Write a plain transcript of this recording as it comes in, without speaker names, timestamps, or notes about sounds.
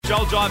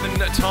Joel Driving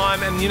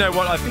time, and you know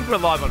what? I think we're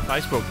live on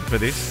Facebook for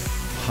this.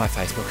 Hi,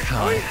 Facebook.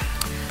 Hi.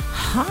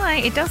 Hi,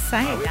 it does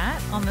say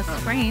that on the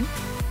screen.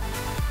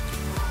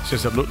 It's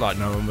just it looked like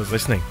no one was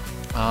listening.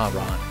 Ah,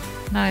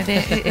 right. No,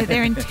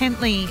 they're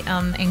intently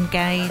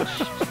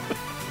engaged.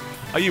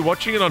 Are you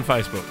watching it on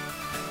Facebook?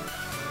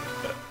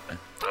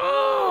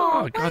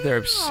 Oh, God, they're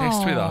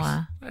obsessed with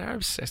us. They're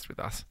obsessed with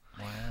us.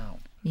 Wow.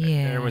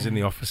 Yeah. Aaron was in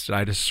the office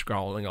today just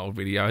scrolling old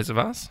videos of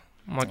us.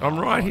 I'm like, I'm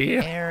right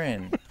here.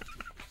 Aaron.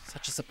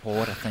 Such a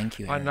supporter. Thank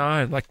you, I Aaron.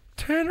 know. Like,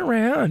 turn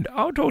around.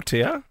 I'll talk to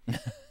you.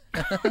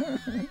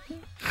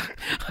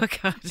 Oh,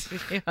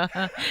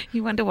 God.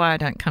 You wonder why I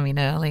don't come in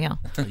earlier.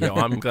 Yeah,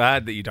 I'm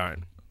glad that you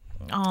don't.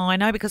 Oh, I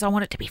know, because I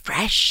want it to be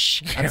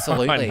fresh.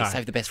 Absolutely. know.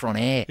 Save the best for on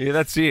air. Yeah,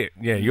 that's it.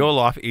 Yeah, your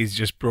life is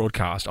just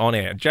broadcast on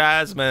air.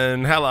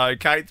 Jasmine, hello.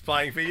 Kate's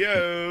playing for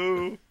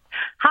you.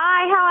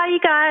 Hi, how are you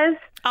guys?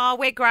 Oh,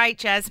 we're great,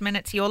 Jasmine.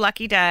 It's your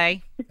lucky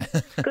day.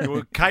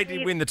 Well, Kate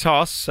did win the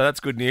toss, so that's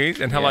good news.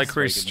 And hello, Yes, very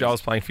Chris. good news.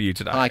 Joel's playing for you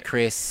today. Hi,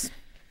 Chris.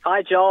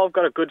 Hi, Joel. I've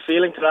got a good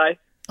feeling today.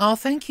 Oh,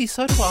 thank you.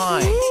 So do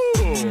I.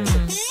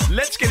 Ooh.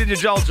 Let's get into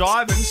Joel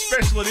Driving,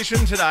 special edition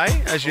today,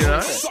 as you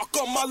know.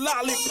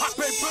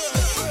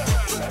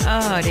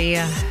 Oh,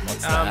 dear.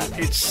 What's that?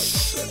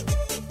 It's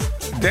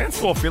dance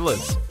floor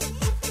fillers.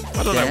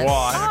 I don't know Dance?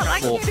 why. Oh,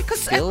 like, Well,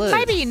 because fillers.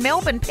 maybe in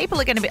Melbourne, people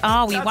are going to be...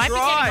 Oh, we That's won't be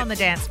right. getting on the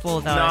dance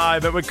floor, though. No,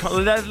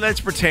 but let's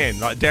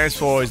pretend like dance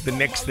floor is the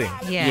next thing.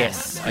 Yeah.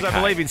 Yes. Because Okay.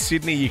 I believe in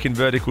Sydney you can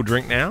vertical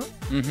drink now.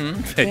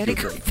 Very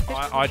good.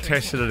 I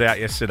tested it out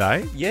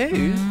yesterday. Yeah.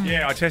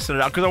 Yeah, I tested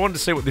it out because I wanted to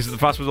see what the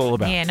fuss was all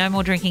about. Yeah, no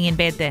more drinking in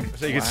bed then.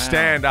 So you could Wow.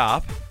 stand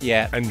up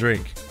Yeah. and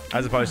drink,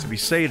 as opposed to be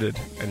seated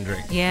and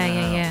drink. Yeah.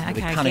 You'll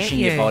be Okay, punishing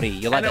get your you. body.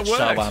 You're like And that it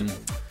show. works.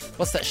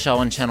 What's that show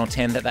on Channel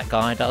 10 that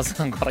guy does?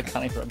 God, I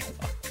can't even remember.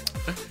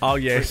 Oh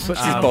yes, Puts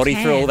his body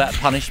through all that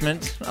 10.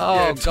 punishment. Oh,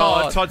 yeah,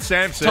 God. Todd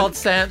Sampson. Todd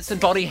Sampson,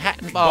 body hack.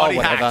 Oh, Body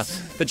whatever. hacks.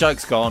 The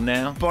joke's gone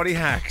now. Body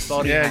hacks.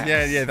 Body yeah, hacks.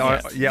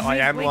 yeah. Yes. I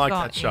am We like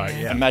got that show.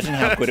 you. Yeah. Imagine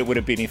how good it would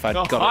have been if I'd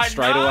Oh, got I it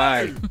straight know.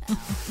 away.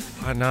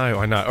 I know.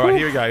 All right,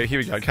 here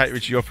we go. Kate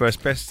Ritchie, your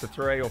first. Best of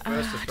three or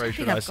first of three, I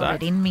should think I I've got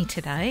it say? in me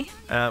today.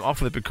 I'll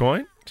flip a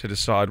coin to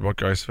decide what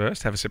goes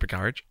first. Have a sip of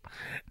courage,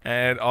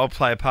 and I'll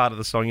play a part of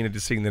the song. You need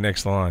to sing the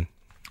next line.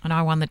 And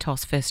I won the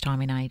toss first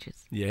time in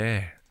ages.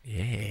 Yeah.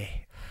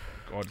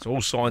 God, it's all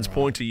signs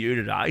point to you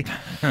today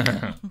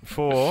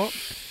for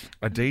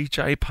a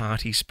DJ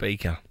party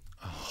speaker.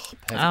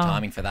 Perfect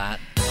timing for that.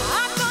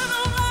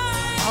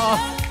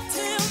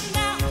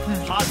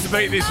 Hard to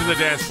beat this with a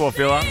dance floor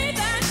filler.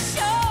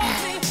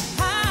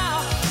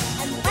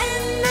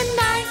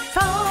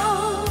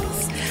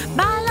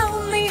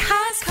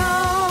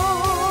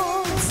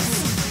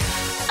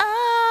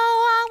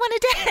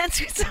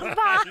 With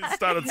somebody. It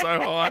started so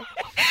high.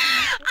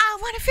 I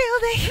want to feel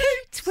the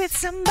heat with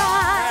somebody.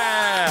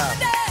 Yeah.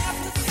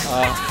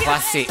 Oh,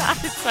 classic.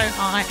 Started so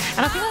high,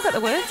 and I think I got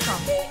the words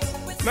wrong.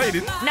 No, you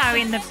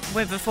didn't.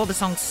 No, before the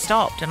song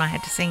stopped, and I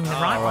had to sing the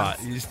right All one. right.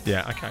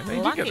 Okay. No,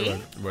 you did get Lucky.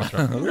 the words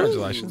right.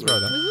 Congratulations. Well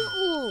done.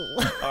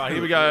 All right,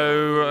 here we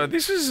go.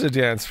 This is a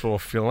dance floor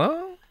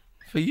filler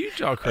for you,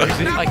 Joel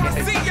Crazy.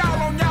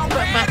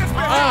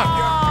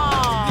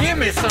 Give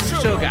me some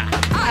sugar.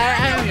 I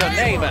am your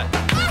neighbor.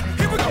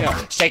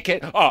 Yeah. Shake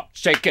it,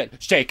 shake it,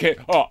 shake it,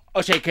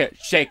 shake it,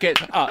 shake it,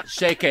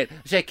 shake it,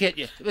 shake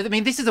it. I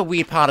mean, this is a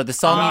weird part of the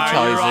song you've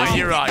chosen.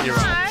 You're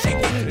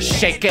right.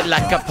 Shake it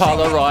like a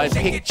Polaroid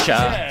picture.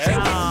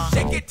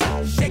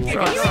 You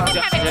even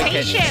have a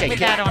T-shirt with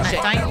that on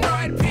it,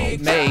 don't you?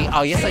 Me?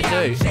 Oh, yes, I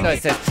do. No,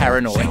 it says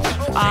paranoid.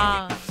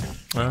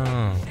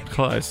 Oh,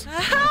 close.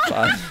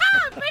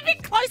 Maybe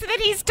closer than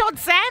his Todd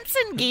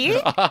Sampson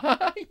gear.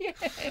 I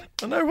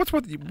know. What's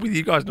with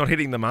you guys not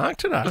hitting the mark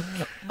today?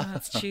 Oh,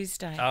 it's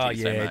Tuesday. Oh,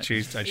 Tuesday, yeah, mate.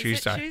 Tuesday.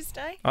 Is it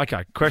Tuesday?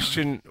 Okay,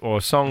 question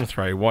or song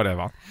 3,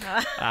 whatever.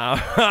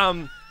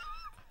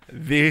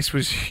 This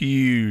was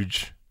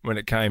huge when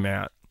it came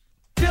out.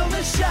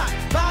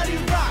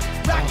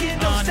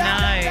 Oh,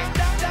 no.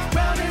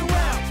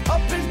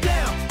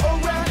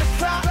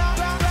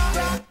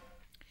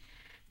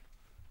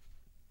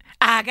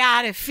 I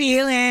got a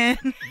feeling.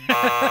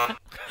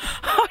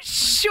 Oh,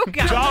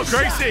 sugar. Joel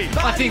Creasy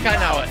I think I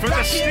know it. from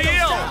the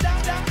Steel.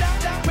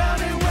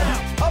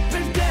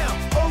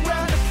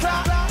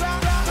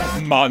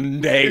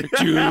 Monday,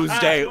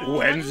 Tuesday,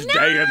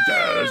 Wednesday, and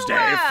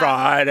Thursday,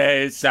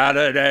 Friday,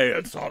 Saturday,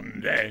 and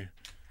Sunday.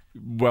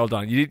 Well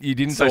done. You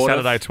didn't say Sort of.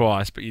 Saturday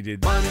twice, but you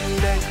did.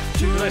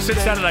 I said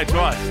Saturday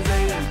twice.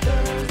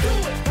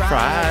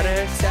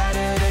 Friday,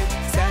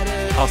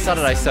 Oh,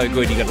 Saturday's so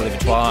good, you got to live it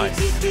twice.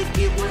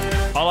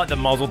 I like the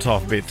Mazel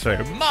Tov bit too.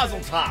 Mazel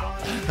Tov.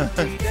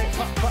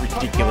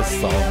 Ridiculous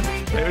song.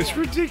 It was a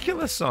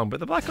ridiculous song, but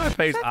the Black Eyed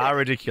Peas are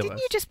ridiculous.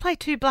 Didn't you just play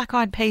 2 Black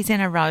Eyed Peas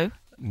in a row?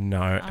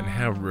 No, and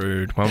how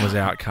rude. One was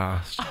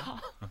Outcast. Oh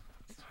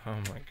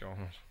my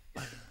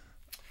god.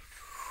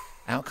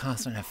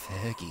 Outcast don't have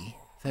Fergie.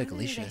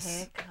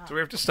 Fergalicious. Do we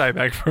have to stay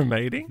back for a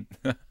meeting?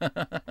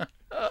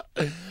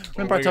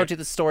 Remember I told you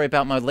the story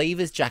about my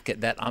leavers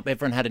jacket that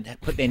everyone had to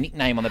put their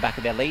nickname on the back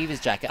of their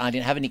leavers jacket. I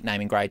didn't have a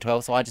nickname in grade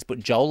 12, so I just put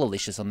Joel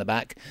Alicious on the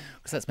back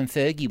because that's when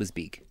Fergie was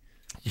big.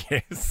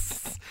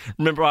 Yes.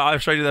 Remember I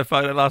showed you that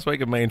photo last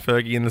week of me and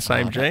Fergie in the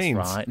same jeans.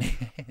 That's right.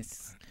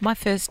 Yes. My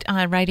first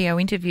radio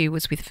interview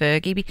was with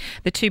Fergie.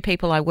 The two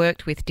people I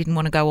worked with didn't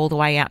want to go all the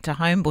way out to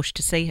Homebush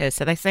to see her,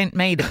 so they sent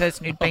me, the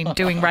person who'd been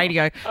doing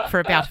radio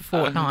for about a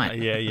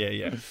fortnight.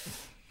 Yeah.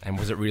 And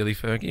was it really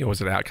Fergie or was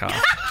it Outcast?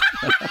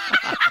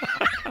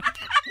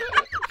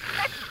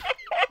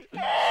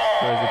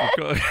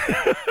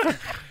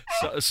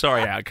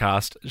 Sorry,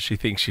 Outcast. She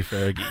thinks you're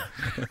Fergie.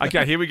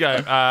 Okay, here we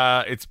go.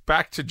 It's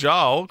back to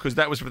Joel because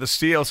that was for the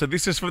steal. So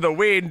this is for the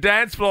win.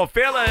 Dance floor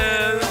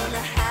fellas.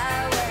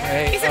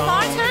 Is it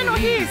my turn or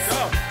his?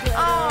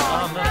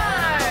 Oh, no.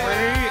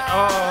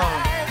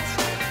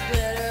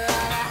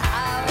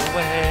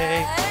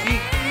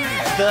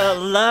 The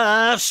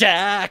Love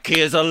Shack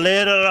is a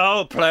little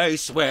old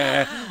place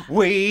where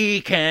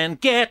we can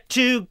get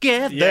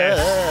together.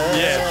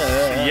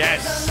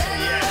 Yes.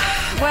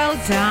 Well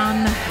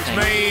done. Which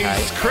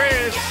means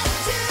Chris.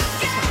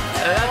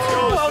 That's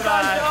all. Well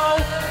done, Joel.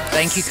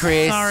 Thank you,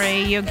 Chris.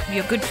 Sorry, your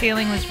good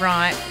feeling was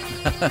right.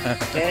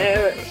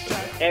 Yeah,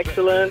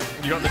 excellent.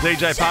 You got the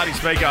DJ party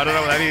speaker. I don't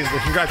know what that is,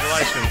 but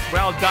congratulations.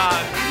 Well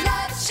done.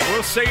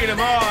 We'll see you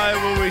tomorrow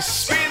when we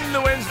spin the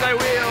Wednesday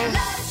wheel.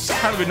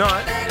 Have a good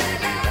night.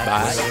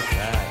 Bye.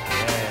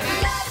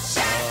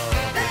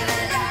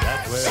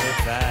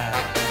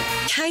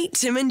 Kate,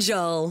 Tim and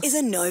Joel is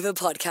a Nova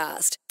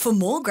podcast. For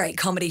more great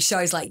comedy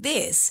shows like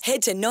this,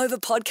 head to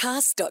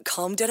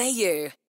novapodcast.com.au.